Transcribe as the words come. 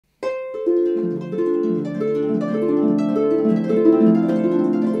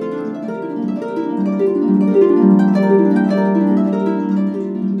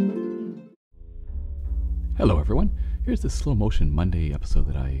Here's the slow motion Monday episode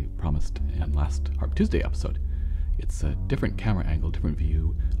that I promised in last Harp Tuesday episode. It's a different camera angle, different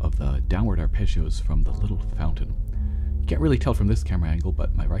view of the downward arpeggios from the little fountain. You can't really tell from this camera angle,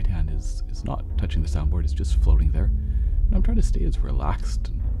 but my right hand is not touching the soundboard, it's just floating there. And I'm trying to stay as relaxed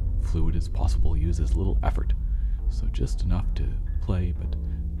and fluid as possible, use as little effort. So just enough to play, but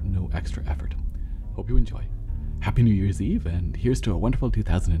no extra effort. Hope you enjoy. Happy New Year's Eve, and here's to a wonderful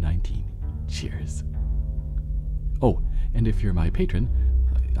 2019. Cheers. Oh, and if you're my patron,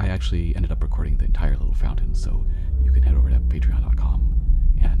 I actually ended up recording the entire little fountain, so you can head over to patreon.com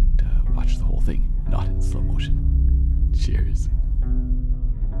and watch the whole thing, not in slow motion. Cheers.